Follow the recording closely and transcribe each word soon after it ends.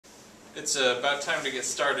It's about time to get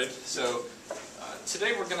started. So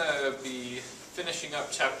today we're going to be finishing up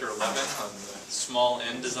chapter 11 on the small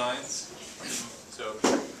n designs. So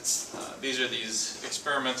these are these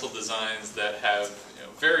experimental designs that have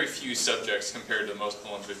very few subjects compared to most of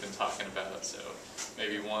the ones we've been talking about. So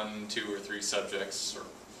maybe 1, 2, or 3 subjects, or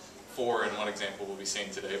 4 in one example we'll be seeing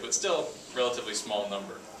today, but still relatively small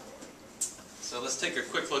number. So let's take a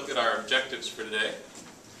quick look at our objectives for today.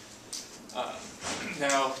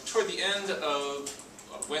 Now, toward the end of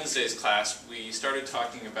Wednesday's class, we started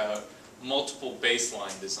talking about multiple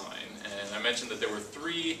baseline design, and I mentioned that there were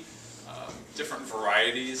 3 different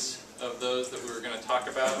varieties of those that we were going to talk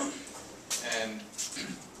about, and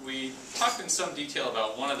we talked in some detail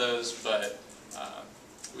about one of those, but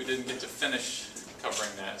we didn't get to finish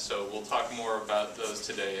covering that, so we'll talk more about those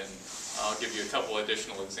today, and I'll give you a couple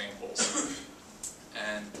additional examples.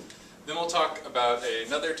 And then we'll talk about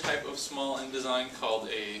another type of small n design called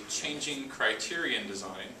a changing criterion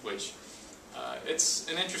design, which it's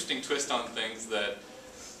an interesting twist on things that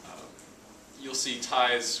you'll see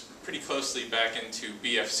ties pretty closely back into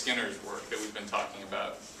B.F. Skinner's work that we've been talking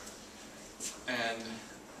about. And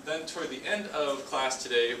then toward the end of class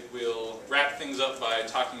today, we'll wrap things up by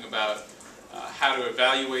talking about how to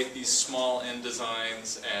evaluate these small n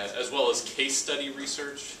designs, as well as case study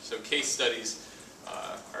research. So case studies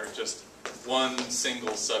are just one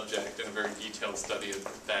single subject and a very detailed study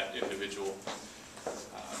of that individual.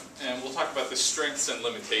 And we'll talk about the strengths and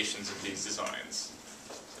limitations of these designs.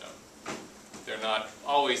 So they're not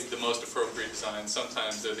always the most appropriate designs.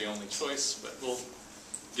 Sometimes they're the only choice, but we'll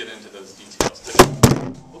get into those details today.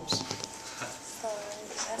 Oops.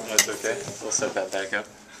 That's okay. We'll set that back up.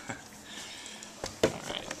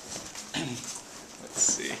 Alright. Let's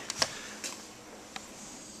see.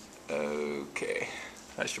 Okay.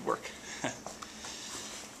 That should work.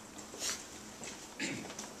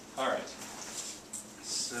 Alright.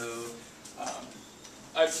 So,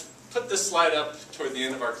 I've put this slide up toward the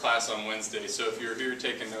end of our class on Wednesday, so if you're here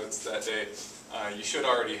taking notes that day, you should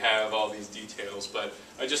already have all these details, but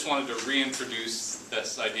I just wanted to reintroduce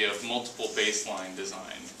this idea of multiple baseline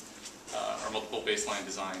design, or multiple baseline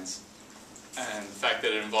designs, and the fact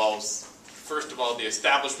that it involves, first of all, the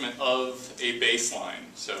establishment of a baseline,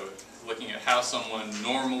 so looking at how someone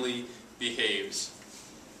normally behaves,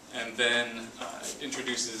 and then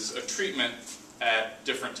introduces a treatment at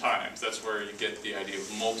different times. That's where you get the idea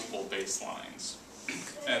of multiple baselines.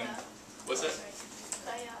 And what's that?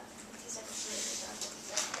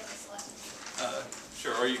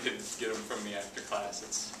 Sure, or you could get them from me after class.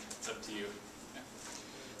 It's up to you. Yeah.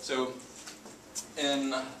 So,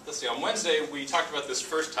 let's see, on Wednesday we talked about this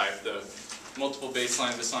first type, the multiple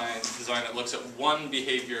baseline design that looks at one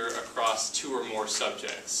behavior across 2 or more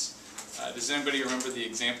subjects. Does anybody remember the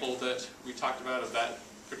example that we talked about of that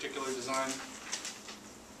particular design?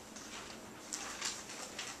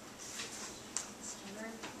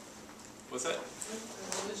 What's that?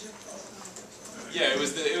 Yeah, it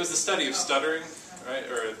was the study of stuttering, right,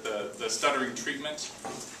 or the stuttering treatment.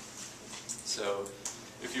 So,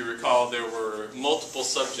 if you recall, there were multiple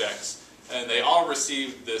subjects, and they all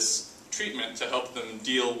received this treatment to help them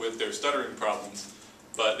deal with their stuttering problems,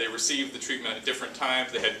 but they received the treatment at different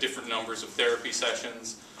times. They had different numbers of therapy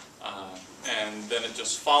sessions, and then it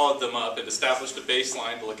just followed them up. It established a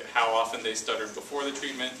baseline to look at how often they stuttered before the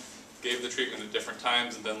treatment, gave the treatment at different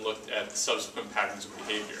times, and then looked at subsequent patterns of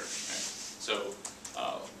behavior. Okay? So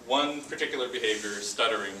one particular behavior,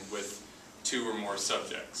 stuttering, with 2 or more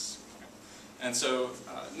subjects. Okay? And so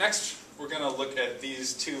next we're going to look at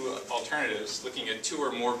these 2 alternatives, looking at 2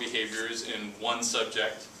 or more behaviors in one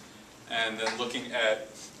subject, and then looking at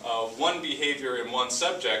one behavior in one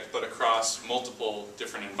subject, but across multiple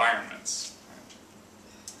different environments,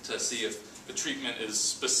 right, to see if the treatment is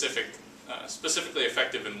specifically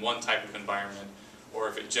effective in one type of environment, or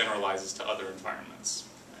if it generalizes to other environments.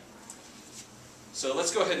 Right. So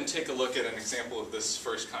let's go ahead and take a look at an example of this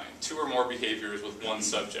first kind, 2 or more behaviors with one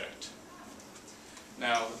subject.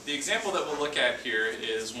 Now, the example that we'll look at here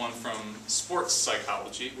is one from sports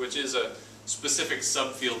psychology, which is a specific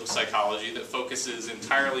subfield of psychology that focuses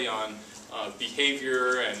entirely on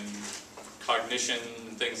behavior and cognition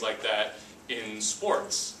and things like that in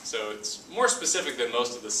sports. So it's more specific than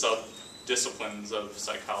most of the sub-disciplines of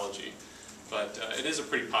psychology, but it is a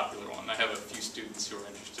pretty popular one. I have a few students who are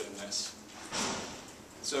interested in this.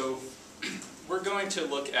 So we're going to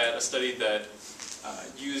look at a study that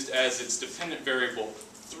used as its dependent variable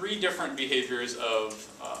 3 different behaviors of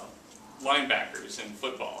linebackers in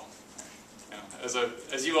football.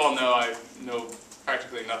 As you all know, I know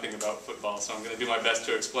practically nothing about football, so I'm going to do my best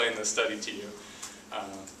to explain this study to you.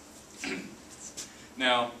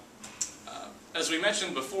 Now, as we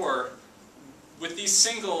mentioned before, with these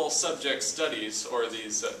single subject studies, or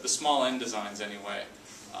these the small n designs anyway,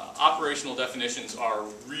 operational definitions are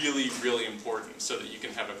really, really important so that you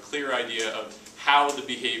can have a clear idea of how the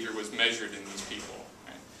behavior was measured in these people.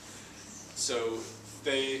 Right? So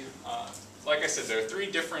they, like I said, there are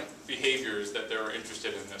 3 different behaviors that they were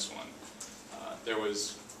interested in this one. There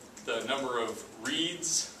was the number of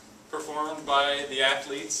reads performed by the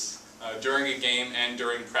athletes during a game and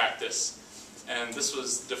during practice. And this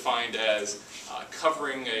was defined as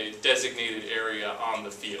covering a designated area on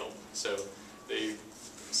the field. So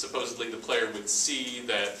supposedly the player would see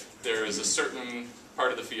that there is a certain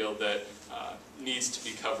part of the field that needs to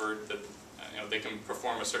be covered, that they can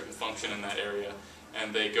perform a certain function in that area,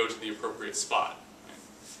 and they go to the appropriate spot.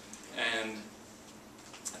 Right? And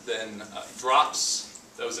then drops,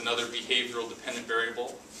 that was another behavioral dependent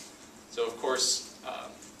variable. So of course,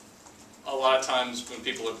 a lot of times when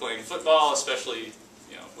people are playing football, especially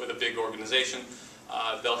with a big organization,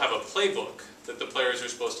 they'll have a playbook that the players are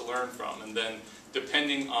supposed to learn from, and then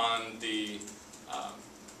depending on the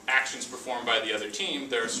actions performed by the other team,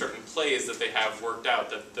 there are certain plays that they have worked out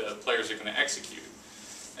that the players are going to execute.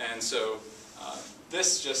 And so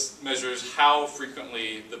this just measures how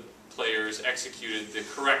frequently the players executed the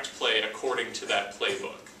correct play according to that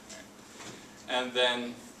playbook. And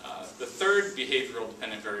then the third behavioral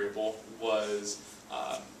dependent variable was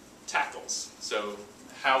tackles. So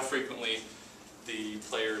how frequently the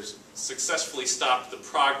players successfully stopped the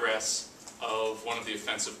progress of one of the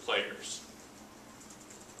offensive players.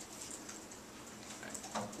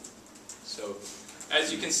 Okay. So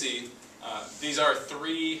as you can see, these are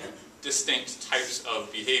 3 distinct types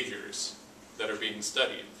of behaviors that are being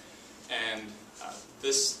studied. And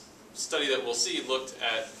this study that we'll see looked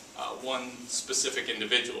at one specific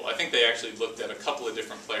individual. I think they actually looked at a couple of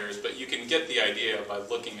different players, but you can get the idea by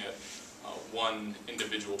looking at one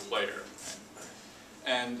individual player.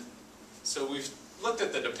 And so we've looked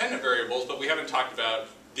at the dependent variables, but we haven't talked about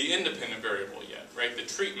the independent variable yet, right? The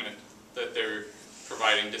treatment that they're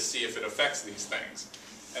providing to see if it affects these things.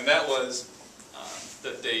 And that was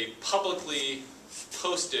that they publicly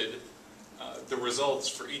posted the results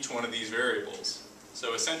for each one of these variables.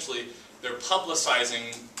 So essentially, they're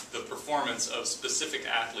publicizing the performance of specific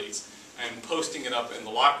athletes and posting it up in the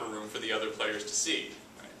locker room for the other players to see.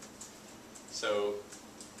 Right? So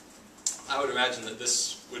I would imagine that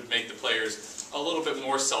this would make the players a little bit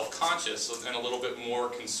more self-conscious and a little bit more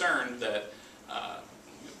concerned that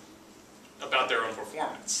about their own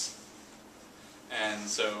performance. And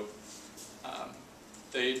so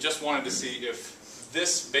they just wanted to see if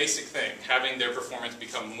this basic thing, having their performance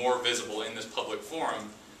become more visible in this public forum,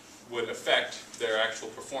 would affect their actual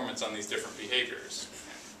performance on these different behaviors.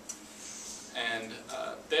 And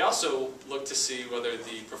they also looked to see whether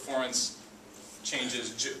the performance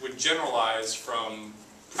changes would generalize from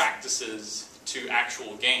practices to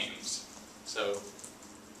actual games. So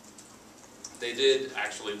they did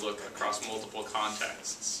actually look across multiple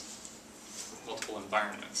contexts, multiple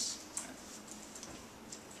environments.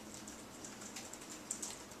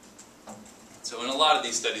 So in a lot of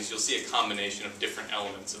these studies, you'll see a combination of different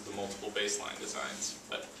elements of the multiple baseline designs.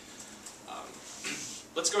 But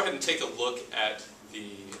let's go ahead and take a look at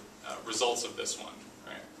the results of this one.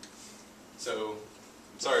 Right? So,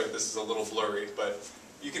 sorry this is a little blurry, but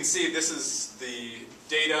you can see this is the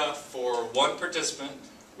data for one participant,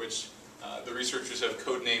 which the researchers have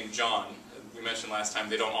codenamed John. We mentioned last time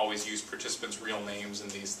they don't always use participants' real names in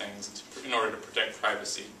these things in order to protect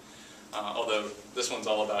privacy. Although this one's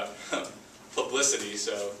all about publicity,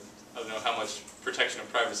 so I don't know how much protection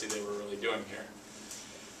of privacy they were really doing here.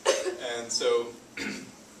 And so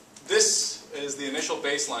this is the initial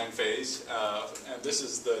baseline phase, and this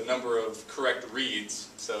is the number of correct reads.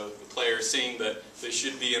 So the player seeing that they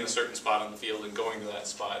should be in a certain spot on the field and going to that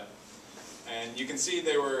spot. And you can see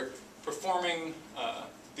they were performing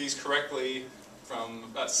these correctly from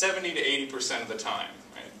about 70 to 80% of the time.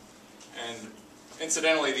 Right? And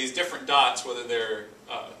incidentally, these different dots, whether they're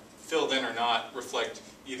filled in or not, reflect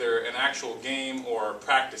either an actual game or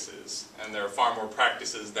practices, and there are far more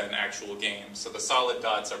practices than actual games. So the solid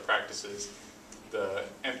dots are practices, the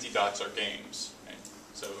empty dots are games. Right?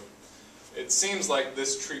 So it seems like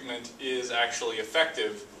this treatment is actually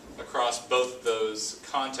effective across both those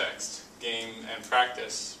contexts, game and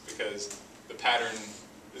practice, because the pattern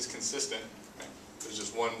is consistent. Right? There's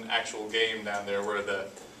just one actual game down there where the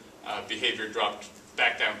behavior dropped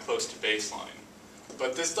back down close to baseline.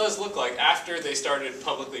 But this does look like after they started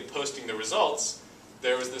publicly posting the results,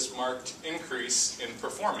 there was this marked increase in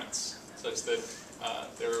performance, such that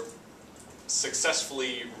they're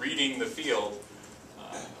successfully reading the field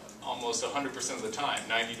almost 100% of the time,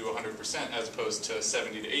 90 to 100%, as opposed to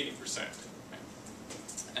 70 to 80%.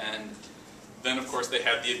 And then, of course, they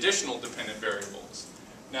had the additional dependent variables.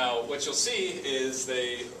 Now, what you'll see is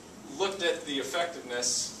they looked at the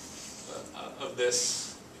effectiveness of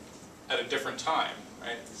this at a different time,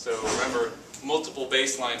 right? So remember, multiple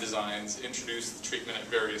baseline designs introduce the treatment at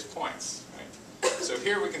various points, right? So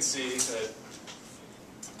here we can see that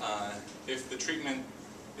if the treatment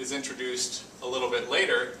is introduced a little bit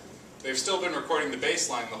later, they've still been recording the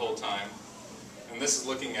baseline the whole time, and this is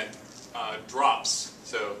looking at drops.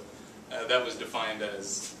 So that was defined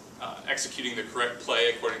as executing the correct play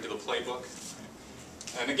according to the playbook.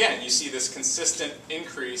 And again, you see this consistent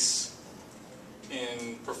increase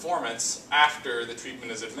in performance after the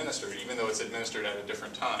treatment is administered, even though it's administered at a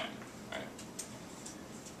different time. Right?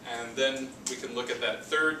 And then we can look at that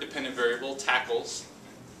third dependent variable, tackles.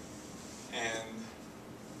 And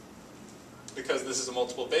because this is a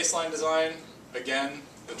multiple baseline design, again,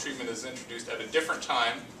 the treatment is introduced at a different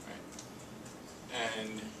time. Right?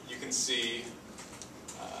 And you can see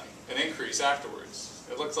an increase afterwards.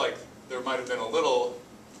 It looks like there might have been a little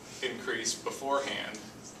increase beforehand.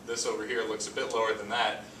 This over here looks a bit lower than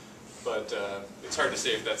that, but it's hard to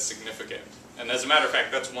say if that's significant. And as a matter of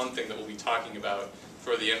fact, that's one thing that we'll be talking about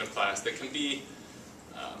toward the end of class that can be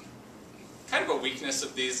kind of a weakness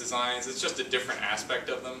of these designs. It's just a different aspect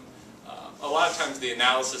of them. A lot of times the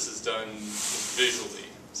analysis is done visually,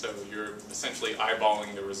 so you're essentially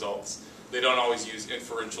eyeballing the results. They don't always use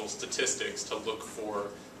inferential statistics to look for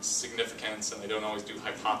significance, and they don't always do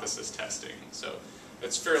hypothesis testing. So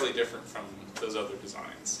it's fairly different from those other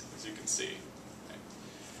designs, as you can see.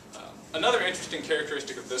 Another interesting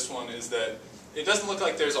characteristic of this one is that it doesn't look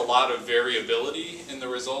like there's a lot of variability in the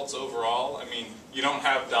results overall. I mean, you don't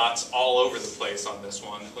have dots all over the place on this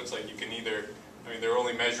one. It looks like you can either, I mean, they're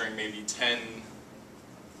only measuring maybe 10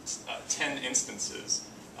 instances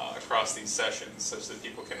across these sessions, such that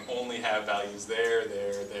people can only have values there,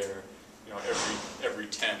 you know, every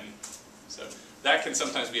 10. So that can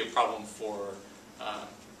sometimes be a problem for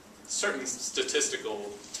certain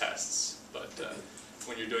statistical tests, but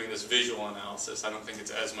when you're doing this visual analysis, I don't think it's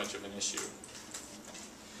as much of an issue.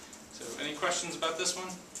 So any questions about this one?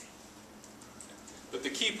 But the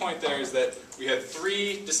key point there is that we had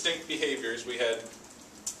three distinct behaviors. We had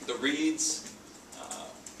the reads,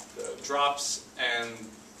 the drops, and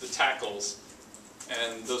the tackles,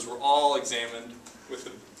 and those were all examined with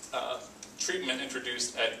the treatment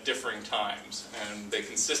introduced at differing times, and they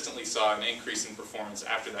consistently saw an increase in performance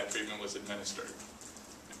after that treatment was administered.